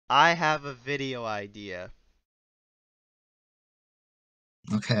I have a video idea.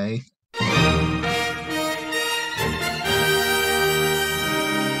 Okay.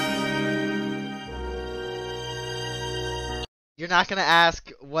 You're not gonna ask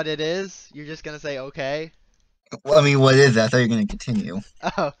what it is? You're just gonna say okay? Well, I mean, what is that? I thought you were gonna continue.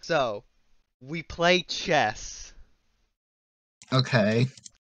 Oh, so we play chess. Okay.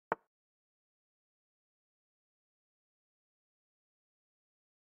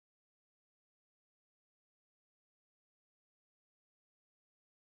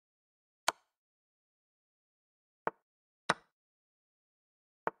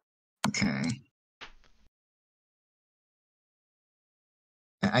 Okay.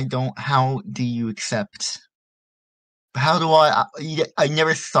 I don't. How do you accept? How do I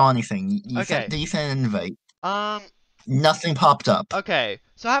never saw anything. Okay. You sent an invite. Um, Nothing popped up. okay.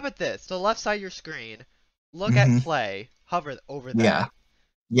 So how about this? So left side of your screen, look at Mm-hmm. play, hover over Yeah. that.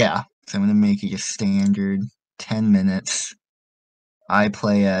 Yeah. So I'm gonna make it just standard 10 minutes. I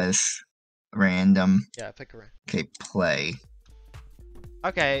play as random. Yeah, pick a random. Okay, play.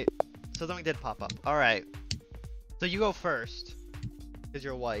 Okay, so something did pop up. Alright. So you go first. Because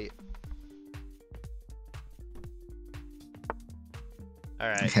you're white.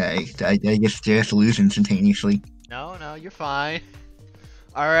 Alright. Okay. I just lose instantaneously. No, you're fine.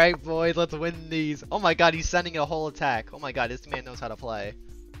 Alright, boys, let's win these. Oh my god, he's sending a whole attack. Oh my god, this man knows how to play.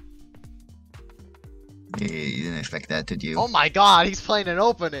 Yeah, you didn't expect that, did you? Oh my god, he's playing an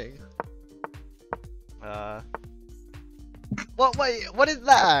opening. What is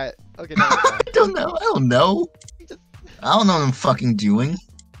that? Okay, no. I don't know. I don't know what I'm fucking doing.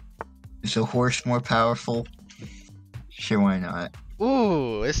 Is a horse more powerful? Sure, why not?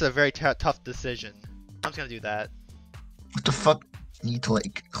 Ooh, this is a very tough decision. I'm just gonna do that. What the fuck? You need to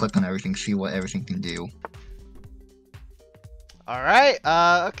like click on everything, see what everything can do. Alright,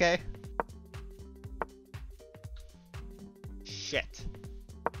 okay. Shit.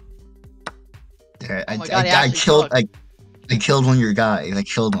 There, Oh my God, he actually killed I killed one of your guys. I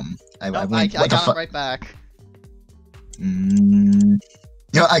killed him. I Nope, went, I what the got him fuck? right back. You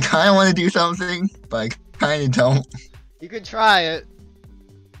know, I kind of want to do something, but I kind of don't. You can try it.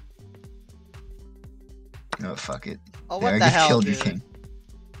 No, fuck it. Oh, There, what I the just hell, killed dude? your king.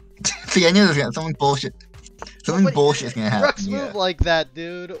 See, I knew this was gonna something bullshit. Something bullshit's gonna happen. Rooks move like that,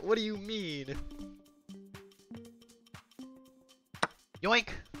 dude. What do you mean? Yoink!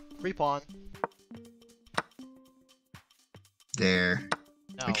 Free pawn. There.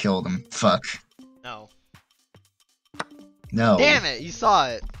 No. I killed him. Fuck. No. No. Damn it! You saw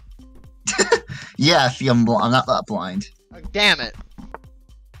it. Yeah, see, I'm not that blind. Oh, damn it!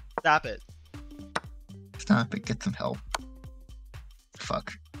 Stop it. Stop it. Get some help.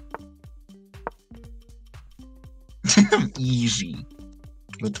 Fuck. Easy.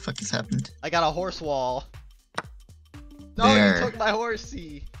 What the fuck has happened? I got a horse wall. No, There. you took my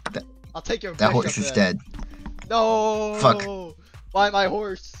horsey. I'll take your That bishop horse is then. dead. No. Fuck. Why my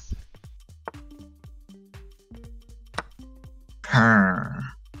horse? Her.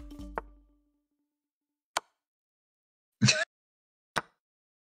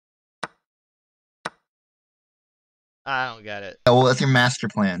 I don't get it. Oh, well, what's your master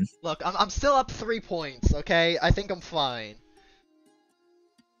plan? Look, I'm still up 3 points. Okay, I think I'm fine.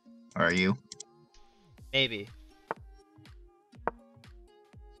 Are you? Maybe.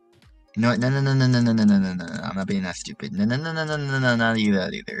 No, no, no, no, no, no, no, no, no, no, no. I'm not being that stupid. No, no, no, no, no, no, no, not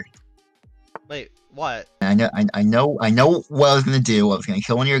either. Wait, what? I know what I was gonna do. I was gonna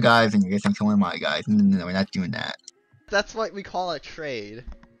kill one of your guys, and you're gonna kill one of my guys. No, we're not doing that. That's what we call a trade.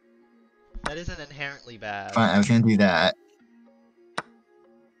 That isn't inherently bad. Fine, I was gonna do that.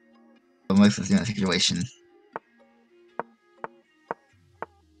 But most of in that situation.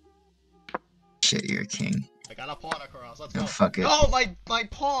 Shit, you're a king. I got a pawn across. Let's Oh, go. fuck it. No, my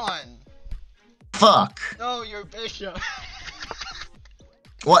pawn. Fuck! No, your bishop.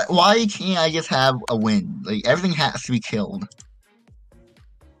 What? Why can't I just have a win? Like, everything has to be killed.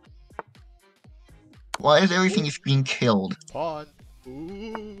 Why is everything just being killed? Pawn.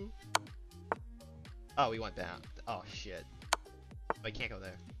 Ooh. Oh, we went down. Oh shit. I can't go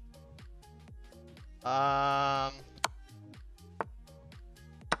there.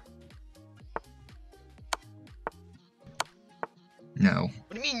 No.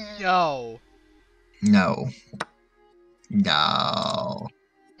 What do you mean no? No. No.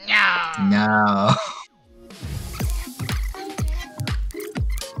 No. No.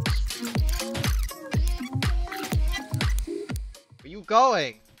 Where you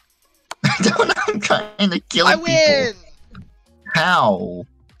going? I don't know, I'm trying to kill I people. win. How?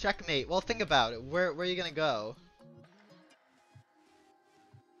 Checkmate. Well, think about it. Where are you gonna go?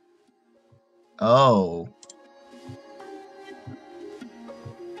 Oh.